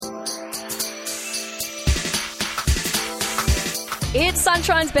It's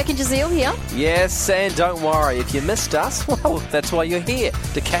Sunshine's Beck and Jazeel here. Yes, and don't worry, if you missed us, well, that's why you're here,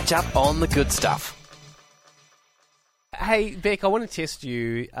 to catch up on the good stuff. Hey, Beck, I want to test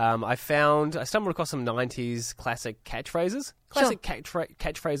you. I stumbled across some 90s classic catchphrases. Classic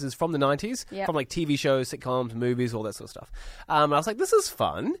catchphrases from the 90s, from like TV shows, sitcoms, movies, all that sort of stuff. I was like, this is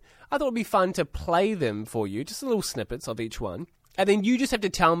fun. I thought it would be fun to play them for you, just little snippets of each one. And then you just have to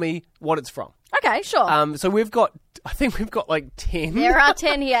tell me what it's from. Okay, sure. So I think we've got like 10. There are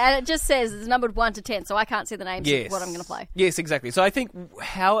 10 here, and it just says it's numbered 1 to 10, so I can't see the names of what I'm going to play. Yes, exactly. So I think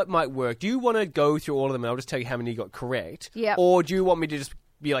how it might work, do you want to go through all of them and I'll just tell you how many you got correct? Yeah. Or do you want me to just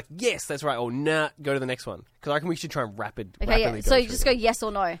be like, yes, that's right, or nah, go to the next one? Because I reckon we should try and rapidly go so you through just them. go yes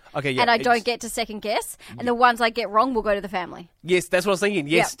or no. Okay, yeah. And I don't get to second guess, and the ones I get wrong will go to the family. Yes, that's what I was thinking.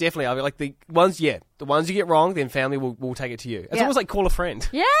 Yes, definitely. I'll be like the ones you get wrong, then family will take it to you. It's almost like call a friend.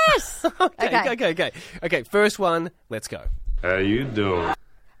 Yes! Okay, first one, let's go. How you doing?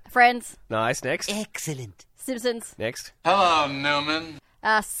 Friends. Nice, next. Excellent. Simpsons. Next. Hello, Newman.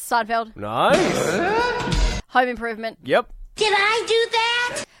 Seinfeld. Nice. Home Improvement. Yep. Did I do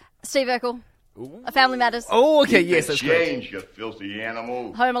that? Steve Urkel. Family Matters. Oh, okay, yes, that's good. Change, you filthy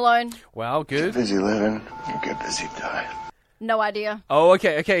animal. Home Alone. Wow, good. Busy living, you get busy dying. No Idea. Oh,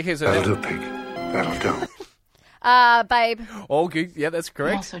 okay, so That'll do, pig. That'll do. Babe. Oh, good. Yeah, that's I'm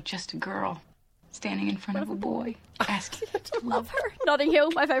correct. also just a girl standing in front of a boy asking to Love her. Notting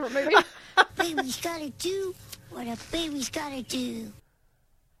Hill, my favourite movie. Baby's gotta do what a baby's gotta do.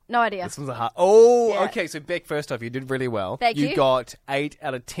 No Idea. This one's a hard. Oh, Yeah. okay. So Beck, first off, you did really well. Thank you. You got 8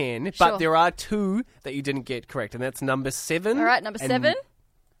 out of 10, Sure. but there are 2 that you didn't get correct, and that's number 7. All right, number 7.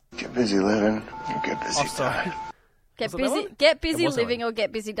 Get busy living, you get busy dying. Get Was it that busy, one? get busy It was that living one. or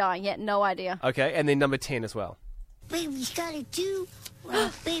get busy dying. Yeah, no idea. Okay, and then number 10 as well. Baby's gotta do what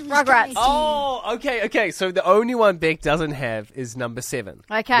a baby's Rugrats. gotta do. Oh, okay. So the only one Beck doesn't have is number 7.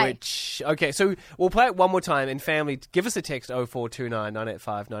 Okay. So we'll play it one more time. And family, give us a text 0429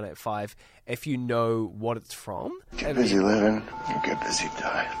 985 985 if you know what it's from. Get busy living, you get busy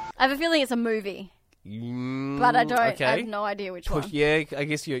dying. I have a feeling it's a movie, but I don't. Okay. I have no idea which one. Yeah, I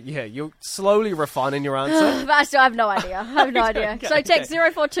guess you're slowly refining your answer. But I still have no idea. I have no idea. okay, So text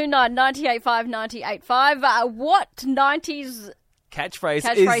 0429 985 985. What 90s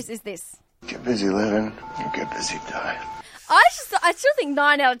catchphrase is this? Get busy living, you get busy dying. I still think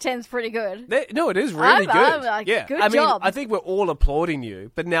 9 out of 10 is pretty good. No, it is really good. I'm like, yeah, good I mean, job. I think we're all applauding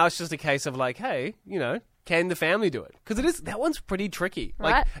you, but now it's just a case of like, hey, can the family do it? Because that one's pretty tricky.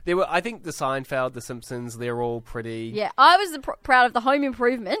 Right. Like I think the Seinfeld, the Simpsons, they're all pretty. Yeah, I was proud of the Home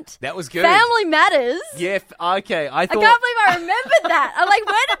Improvement. That was good. Family Matters. Yeah. Okay. I I can't believe I remembered that. I'm like,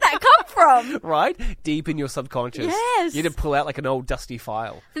 where did that come from? Right, deep in your subconscious. Yes. You had to pull out like an old dusty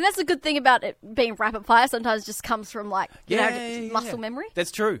file. And that's a good thing about it being rapid fire. Sometimes it just comes from like Yeah. muscle memory.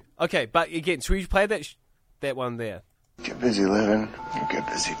 That's true. Okay, but again, should we play that one there? Get busy living, you get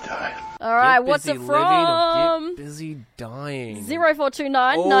busy dying. All right, Get what's busy it living or from? Get busy dying.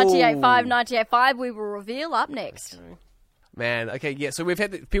 0429 985 985. We will reveal up next. Man, okay, yeah. So we've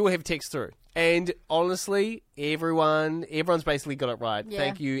had people have text through, and honestly, everyone's basically got it right. Yeah.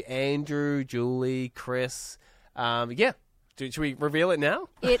 Thank you, Andrew, Julie, Chris. Yeah. Should we reveal it now?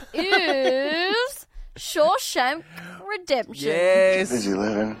 It is Shawshank Redemption. Yes. Get busy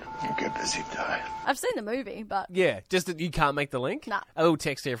living, you get busy dying. I've seen the movie, but Yeah, just that you can't make the link. Nah. A little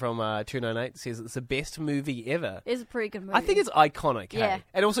text here from 298 says it's the best movie ever. it's a pretty good movie. I think it's iconic. Yeah. Hey?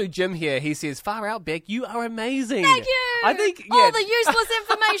 And also Jim here, he says, "Far out, Beck, you are amazing." Thank you. I think all the useless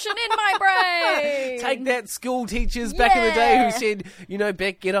information in my brain. Take that, school teachers back in the day Yeah. who said,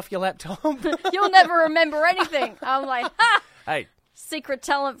 Beck, get off your laptop. You'll never remember anything. I'm like, ha! Hey, Secret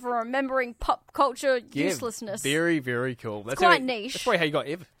talent for remembering pop culture yeah, uselessness. very, very cool. That's quite how- niche. That's probably how you got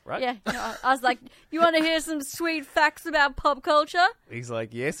Ev, right? Yeah, I was like, you want to hear some sweet facts about pop culture? He's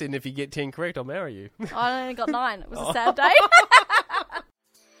like, yes, and if you get 10 correct, I'll marry you. I only got 9. It was a sad day.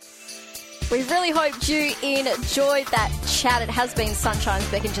 We really hoped you enjoyed that chat. It has been Sunshine's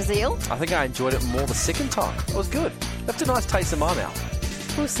Beck and Jazeel. I think I enjoyed it more the second time. It was good. Left a nice taste in my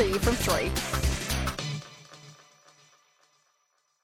mouth. We'll see you from 3.